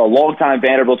family, longtime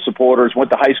Vanderbilt supporters, went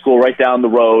to high school right down the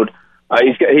road.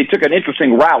 He took an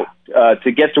interesting route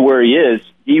to get to where he is.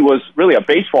 He was really a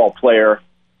baseball player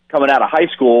coming out of high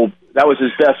school. That was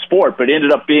his best sport, but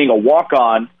ended up being a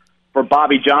walk-on for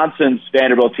Bobby Johnson's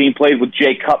Vanderbilt team, played with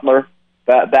Jay Cutler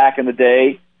back in the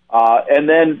day, and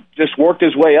then just worked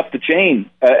his way up the chain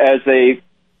as a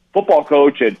football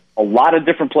coach at a lot of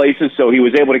different places, so he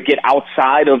was able to get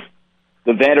outside of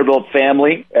the Vanderbilt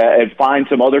family and find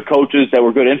some other coaches that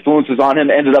were good influences on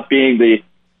him. Ended up being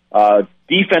the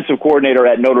defensive coordinator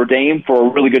at Notre Dame for a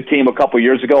really good team a couple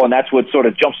years ago, and that's what sort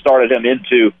of jump-started him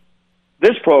into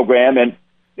this program. And,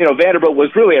 Vanderbilt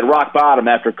was really at rock bottom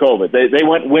after COVID. They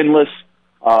went winless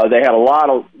They had a lot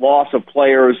of loss of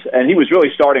players, and he was really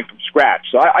starting from scratch.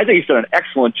 So I think he's done an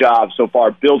excellent job so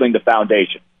far building the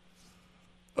foundation.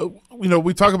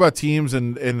 We talk about teams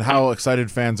and how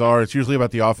excited fans are. It's usually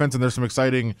about the offense, and there's some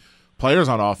exciting players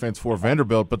on offense for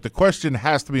Vanderbilt. But the question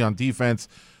has to be on defense.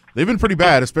 They've been pretty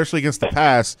bad, especially against the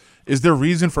pass. Is there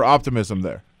reason for optimism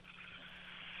there?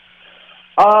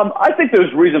 I think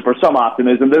there's reason for some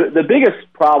optimism. The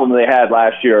biggest problem they had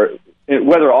last year,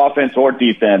 whether offense or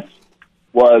defense,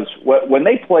 was when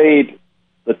they played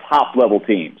the top-level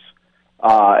teams.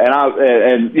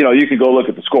 And you can go look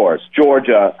at the scores.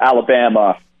 Georgia,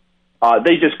 Alabama,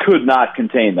 they just could not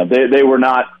contain them. They were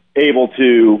not able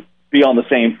to be on the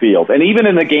same field. And even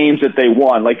in the games that they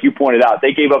won, like you pointed out,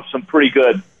 they gave up some pretty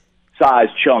good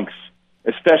sized chunks,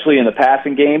 especially in the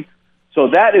passing game. So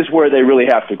that is where they really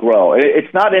have to grow.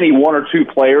 It's not any one or two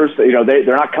players.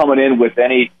 They're not coming in with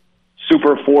any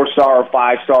super 4-star or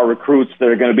 5-star recruits that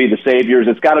are going to be the saviors.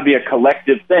 It's got to be a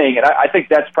collective thing. And I think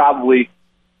that's probably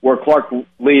where Clark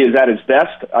Lee is at his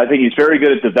best. I think he's very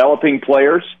good at developing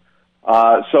players.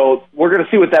 So we're going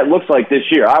to see what that looks like this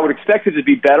year. I would expect it to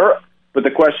be better, but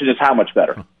the question is how much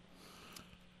better.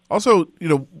 Also,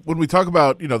 when we talk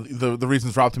about, the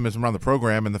reasons for optimism around the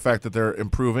program and the fact that they're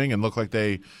improving and look like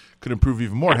they could improve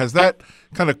even more, has that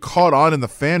kind of caught on in the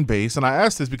fan base? And I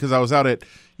asked this because I was out at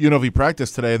UNLV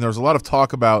practice today, and there was a lot of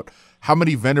talk about how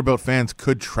many Vanderbilt fans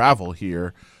could travel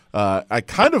here. I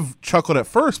kind of chuckled at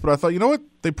first, but I thought, you know what?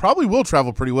 They probably will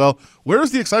travel pretty well. Where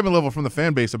is the excitement level from the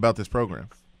fan base about this program?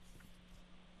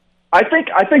 I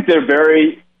think they're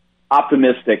very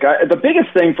optimistic. The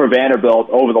biggest thing for Vanderbilt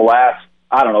over the last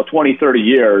 20, 30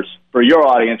 years for your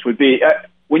audience would be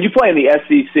when you play in the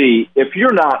SEC, if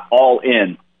you're not all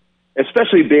in,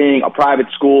 especially being a private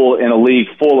school in a league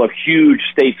full of huge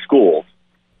state schools,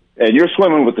 and you're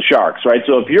swimming with the sharks, right?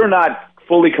 So if you're not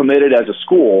fully committed as a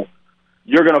school,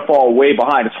 you're going to fall way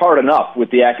behind. It's hard enough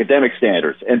with the academic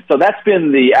standards. And so that's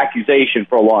been the accusation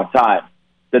for a long time,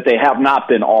 that they have not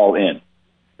been all in.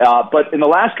 But in the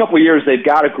last couple of years, they've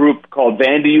got a group called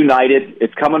Vandy United.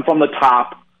 It's coming from the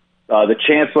top. The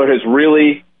chancellor has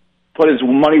really put his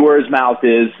money where his mouth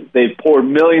is. They've poured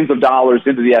millions of dollars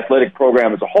into the athletic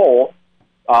program as a whole.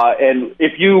 And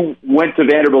if you went to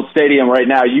Vanderbilt Stadium right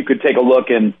now, you could take a look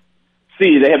and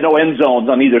see they have no end zones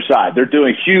on either side. They're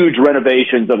doing huge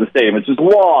renovations of the stadium. It's just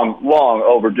long, long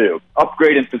overdue.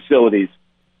 Upgrading facilities.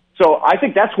 So I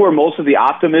think that's where most of the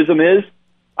optimism is.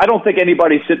 I don't think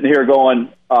anybody's sitting here going,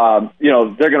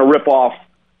 they're going to rip off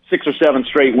 6 or 7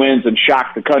 straight wins and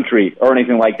shock the country or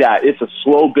anything like that. It's a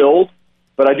slow build,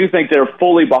 but I do think they're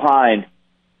fully behind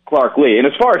Clark Lee. And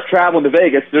as far as traveling to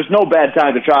Vegas, there's no bad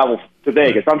time to travel to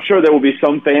Vegas. I'm sure there will be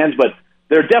some fans, but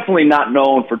they're definitely not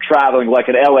known for traveling like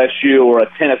an LSU or a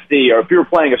Tennessee, or if you're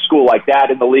playing a school like that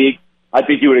in the league, I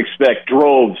think you would expect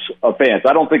droves of fans.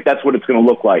 I don't think that's what it's going to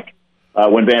look like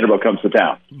when Vanderbilt comes to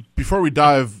town. Before we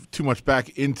dive too much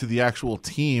back into the actual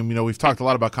team, we've talked a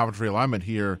lot about conference realignment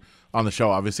here on the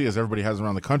show, obviously, as everybody has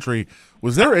around the country.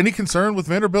 Was there any concern with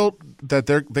Vanderbilt that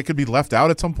they could be left out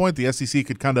at some point? The SEC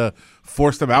could kind of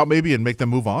force them out maybe and make them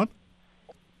move on?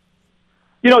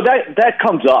 That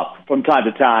comes up from time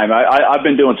to time. I've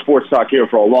been doing sports talk here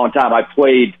for a long time. I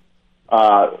played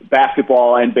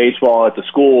basketball and baseball at the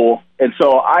school, and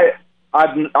so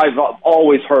I've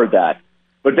always heard that.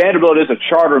 But Vanderbilt is a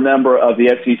charter member of the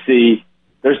SEC.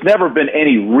 There's never been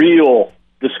any real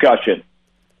discussion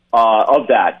of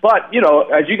that. But,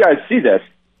 as you guys see this,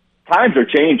 times are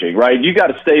changing, right? You got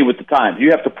to stay with the times.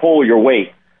 You have to pull your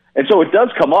weight. And so it does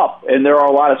come up, and there are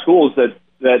a lot of schools that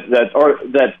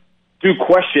do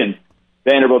question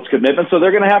Vanderbilt's commitment, so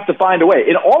they're going to have to find a way.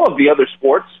 In all of the other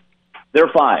sports, they're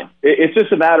fine. It's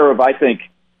just a matter of, I think,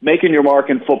 making your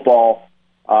mark in football,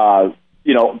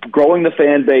 growing the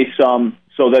fan base some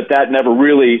so that never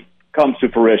really comes to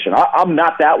fruition. I'm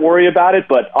not that worried about it,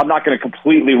 but I'm not going to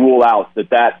completely rule out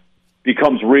that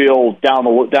becomes real down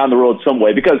the road some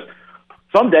way, because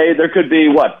someday there could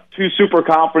be, 2 super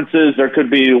conferences. There could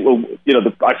be,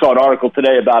 I saw an article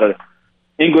today about an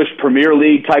English Premier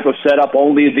League type of setup.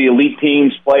 Only the elite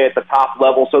teams play at the top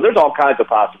level. So there's all kinds of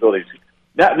possibilities.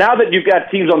 Now that you've got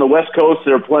teams on the West Coast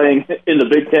that are playing in the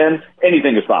Big Ten,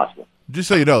 anything is possible. Just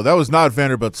so you know, that was not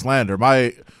Vanderbilt slander.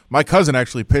 My cousin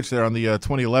actually pitched there on the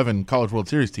 2011 College World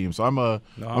Series team, so I'm a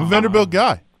Vanderbilt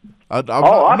guy. Who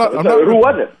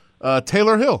was it?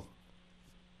 Taylor Hill.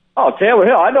 Oh, Taylor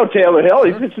Hill. I know Taylor Hill.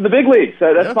 He's pitched in the big leagues.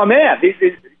 That's my man. He's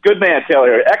a good man,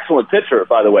 Taylor Hill. Excellent pitcher,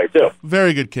 by the way, too.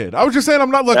 Very good kid. I was just saying,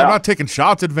 I'm not taking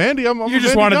shots at Vandy. You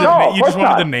just wanted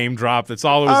the name drop. That's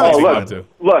all it was.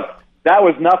 Look, that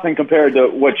was nothing compared to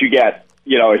what you get,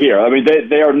 here. I mean,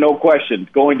 they are no question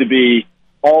going to be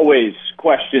always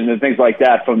questioned and things like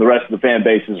that from the rest of the fan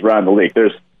bases around the league.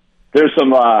 There's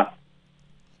some.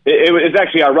 It's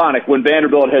actually ironic when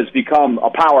Vanderbilt has become a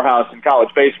powerhouse in college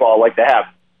baseball, like they have.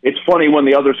 It's funny when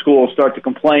the other schools start to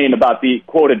complain about the,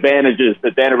 quote, advantages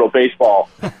that Vanderbilt baseball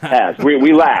has.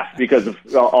 We laugh because of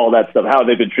all that stuff, how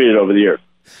they've been treated over the years.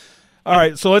 All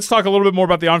right, so let's talk a little bit more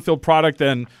about the on-field product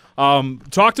then.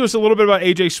 Talk to us a little bit about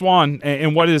A.J. Swan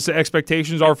and what his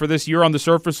expectations are for this year on the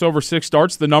surface over 6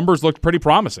 starts. The numbers look pretty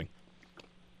promising.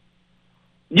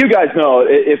 You guys know,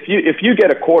 if you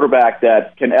get a quarterback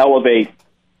that can elevate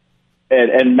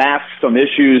and mask some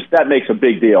issues, that makes a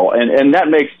big deal. And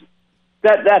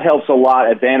that helps a lot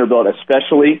at Vanderbilt,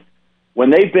 especially when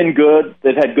they've been good,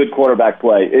 they've had good quarterback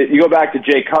play. You go back to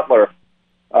Jay Cutler,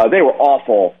 they were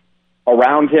awful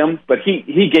around him, but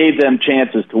he gave them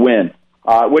chances to win.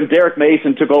 When Derek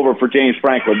Mason took over for James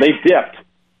Franklin, they dipped,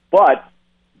 but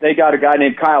they got a guy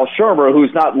named Kyle Shermer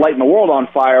who's not lighting the world on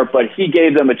fire, but he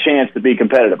gave them a chance to be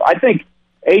competitive. I think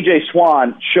A.J.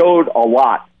 Swan showed a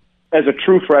lot as a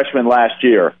true freshman last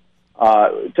year.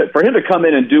 For him to come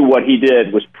in and do what he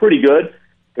did was pretty good.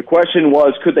 The question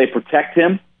was, could they protect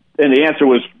him? And the answer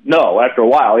was no after a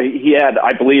while. He had,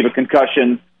 I believe, a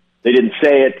concussion. They didn't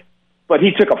say it, but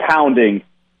he took a pounding,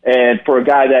 and for a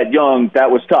guy that young,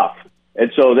 that was tough.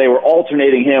 And so they were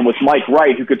alternating him with Mike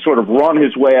Wright, who could sort of run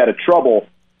his way out of trouble,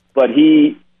 but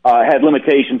he had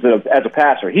limitations as a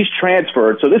passer. He's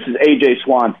transferred, so this is A.J.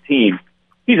 Swan's team.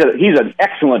 He's an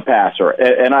excellent passer,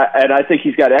 and I think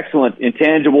he's got excellent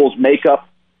intangibles, makeup.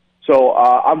 So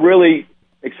I'm really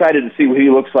excited to see what he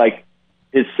looks like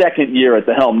his second year at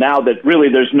the helm. Now that really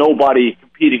there's nobody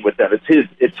competing with them,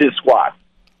 it's his squad.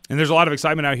 And there's a lot of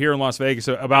excitement out here in Las Vegas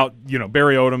about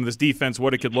Barry Odom, this defense,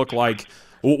 what it could look like.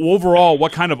 Overall,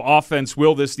 what kind of offense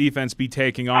will this defense be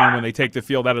taking on when they take the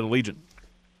field out of the Legion?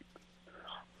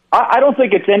 I don't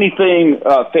think it's anything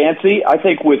fancy. I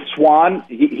think with Swan,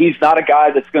 he's not a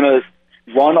guy that's going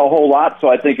to run a whole lot, so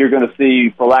I think you're going to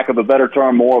see, for lack of a better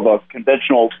term, more of a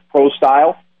conventional pro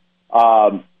style.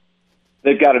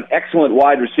 They've got an excellent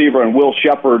wide receiver in Will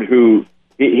Shepard, who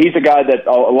he's a guy that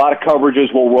a lot of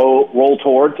coverages will roll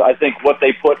towards. I think what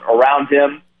they put around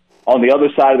him on the other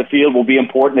side of the field will be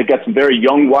important. They've got some very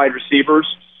young wide receivers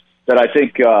that I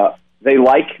think they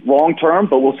like long-term,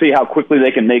 but we'll see how quickly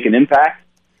they can make an impact.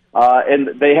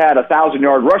 And they had a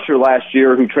 1,000-yard rusher last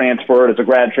year who transferred as a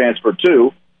grad transfer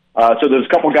too. So there's a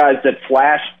couple guys that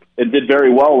flashed and did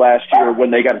very well last year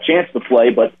when they got a chance to play,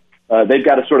 but they've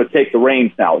got to sort of take the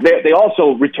reins now. They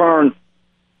also return,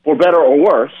 for better or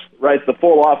worse, right, the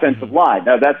full offensive line.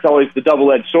 Now that's always the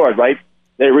double-edged sword, right?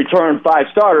 They returned 5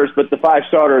 starters, but the 5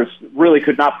 starters really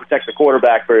could not protect the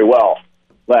quarterback very well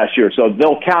last year. So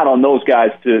they'll count on those guys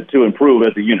to improve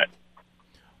as a unit.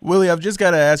 Willie, I've just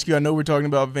got to ask you, I know we're talking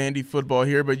about Vandy football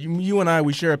here, but you and I,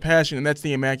 we share a passion, and that's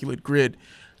the Immaculate Grid.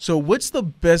 So what's the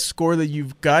best score that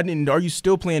you've gotten, and are you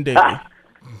still playing daily?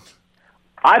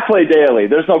 I play daily.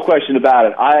 There's no question about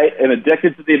it. I am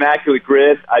addicted to the Immaculate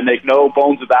Grid. I make no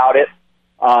bones about it.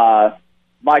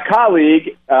 My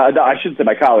colleague, I shouldn't say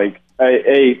my colleague,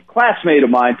 a classmate of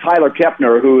mine, Tyler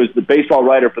Kepner, who is the baseball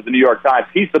writer for the New York Times,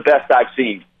 he's the best I've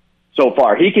seen so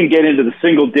far. He can get into the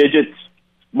single digits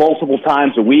multiple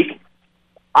times a week.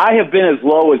 I have been as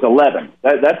low as 11.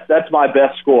 That's my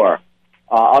best score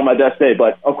on my best day.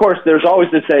 But of course, there's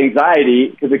always this anxiety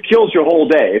because it kills your whole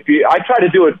day. I try to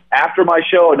do it after my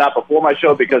show and not before my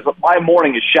show because my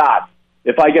morning is shot.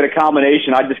 If I get a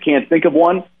combination, I just can't think of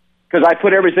one because I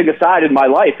put everything aside in my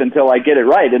life until I get it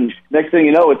right. And next thing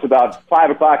you know, it's about 5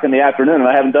 o'clock in the afternoon and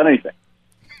I haven't done anything.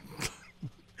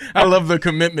 I love the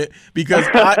commitment because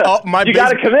you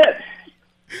got to commit.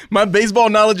 My baseball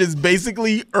knowledge is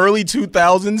basically early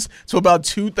 2000s to about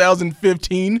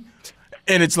 2015,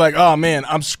 and it's like, oh, man,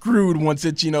 I'm screwed once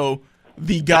it's,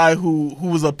 the guy who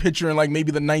was a pitcher in, like,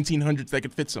 maybe the 1900s that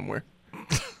could fit somewhere.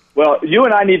 Well, you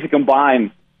and I need to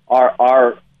combine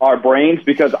our brains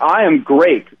because I am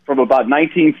great from about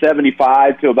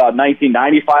 1975 to about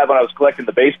 1995 when I was collecting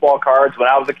the baseball cards when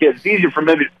I was a kid. It's easier for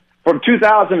me from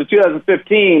 2000 to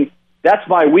 2015. That's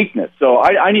my weakness, so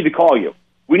I need to call you.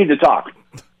 We need to talk.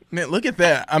 Man, look at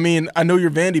that. I mean, I know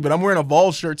you're Vandy, but I'm wearing a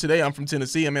Vols shirt today. I'm from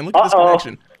Tennessee. I mean, look at this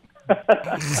connection.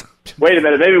 Wait a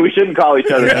minute. Maybe we shouldn't call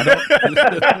each other.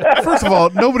 First of all,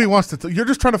 nobody wants to you're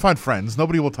just trying to find friends.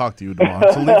 Nobody will talk to you,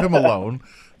 Devon, so leave him alone.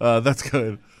 That's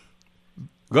good.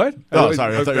 Go ahead. Oh,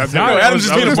 sorry. Adam's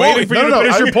just waiting for you to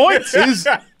finish your points.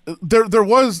 There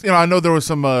was, I know there was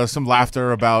some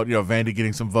laughter about, Vandy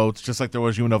getting some votes, just like there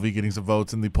was UNLV getting some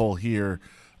votes in the poll here.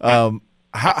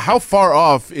 How far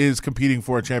off is competing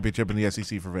for a championship in the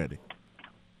SEC for Vandy?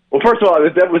 Well, first of all,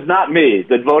 that was not me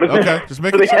that voted for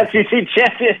the SEC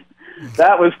champion.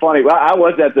 That was funny. Well, I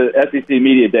was at the SEC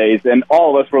media days, and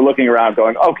all of us were looking around,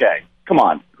 going, "Okay, come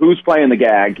on, who's playing the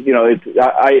gag?" You know,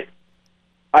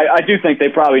 I do think they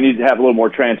probably need to have a little more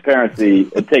transparency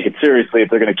and take it seriously if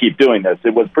they're going to keep doing this.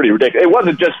 It was pretty ridiculous. It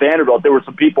wasn't just Vanderbilt. There were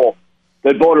some people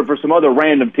that voted for some other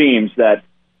random teams that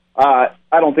I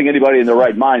don't think anybody in their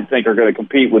right mind think are going to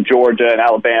compete with Georgia and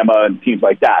Alabama and teams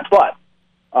like that. But,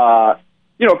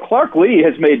 you know, Clark Lee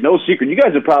has made no secret. You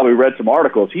guys have probably read some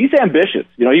articles. He's ambitious.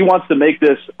 You know, he wants to make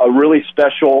this a really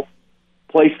special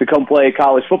place to come play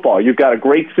college football. You've got a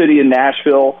great city in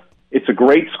Nashville. It's a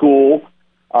great school.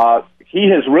 He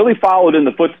has really followed in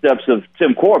the footsteps of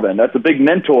Tim Corbin. That's a big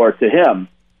mentor to him.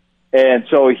 And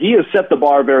so he has set the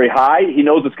bar very high. He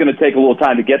knows it's going to take a little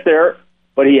time to get there,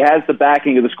 but he has the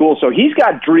backing of the school. So he's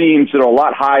got dreams that are a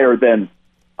lot higher than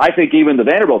I think even the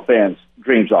Vanderbilt fans'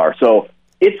 dreams are. So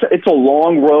it's a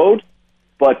long road,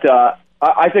 but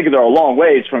I think they're a long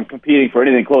ways from competing for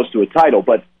anything close to a title.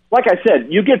 But like I said,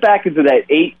 you get back into that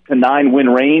 8 to 9 win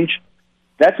range,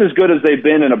 that's as good as they've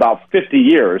been in about 50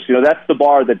 years. You know, that's the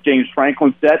bar that James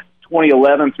Franklin set,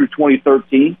 2011 through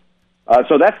 2013.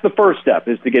 So that's the first step,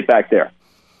 is to get back there.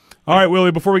 All right,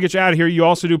 Willie, before we get you out of here, you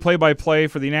also do play-by-play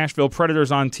for the Nashville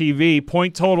Predators on TV.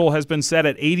 Point total has been set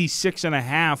at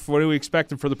 86.5. What are we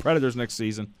expecting for the Predators next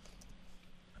season?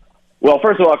 Well,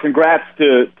 first of all, congrats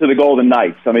to the Golden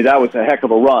Knights. I mean, that was a heck of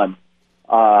a run.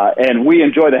 And we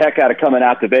enjoy the heck out of coming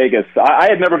out to Vegas. I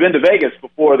had never been to Vegas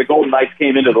before the Golden Knights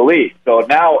came into the league. So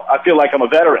now I feel like I'm a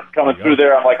veteran coming through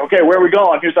there. I'm like, okay, where are we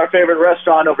going? Here's our favorite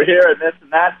restaurant over here and this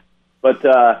and that. But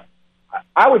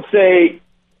I would say,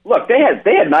 look, they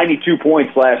had 92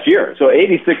 points last year. So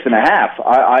 86.5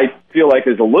 I feel like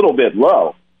is a little bit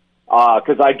low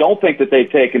because I don't think that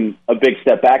they've taken a big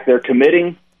step back. They're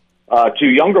committing to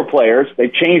younger players.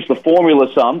 They've changed the formula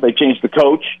some. They changed the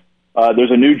coach.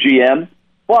 There's a new GM.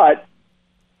 But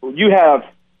you have,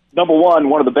 number one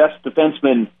of the best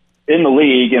defensemen in the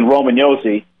league in Roman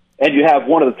Josi, and you have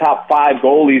one of the top 5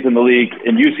 goalies in the league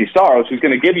in UC Saros, who's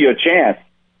going to give you a chance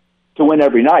to win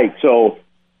every night. So,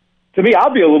 to me,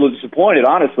 I'll be a little disappointed,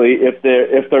 honestly, if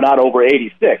they're not over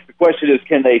 86. The question is,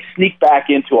 can they sneak back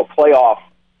into a playoff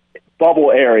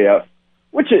bubble area,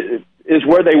 which is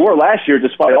where they were last year,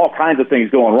 despite all kinds of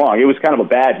things going wrong. It was kind of a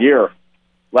bad year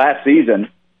last season.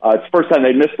 It's the first time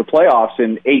they missed the playoffs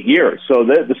in 8 years. So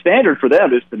the standard for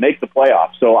them is to make the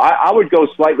playoffs. So I would go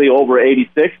slightly over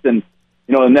 86, and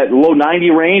in that low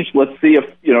 90 range. Let's see if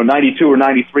 92 or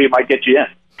 93 might get you in.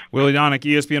 Willy Daunic,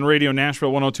 ESPN Radio,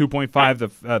 Nashville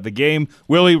 102.5, the game.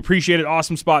 Willie, appreciate it.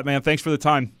 Awesome spot, man. Thanks for the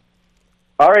time.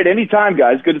 All right, anytime,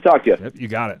 guys. Good to talk to you. Yep, you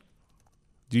got it.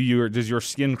 Does your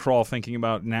skin crawl thinking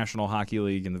about National Hockey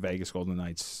League and the Vegas Golden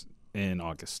Knights in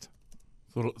August?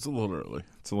 It's a little early.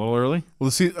 It's a little early?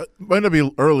 Well, might not be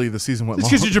early. The season went long. It's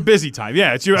because it's your busy time.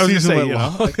 Yeah, it's your. I was going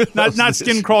to say, not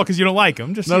skin crawl because you don't like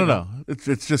them. Just no.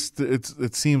 It's just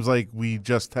it seems like we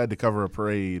just had to cover a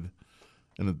parade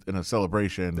in a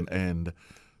celebration and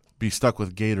be stuck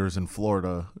with Gators in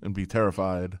Florida and be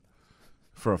terrified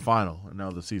for a final, and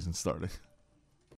now the season's starting.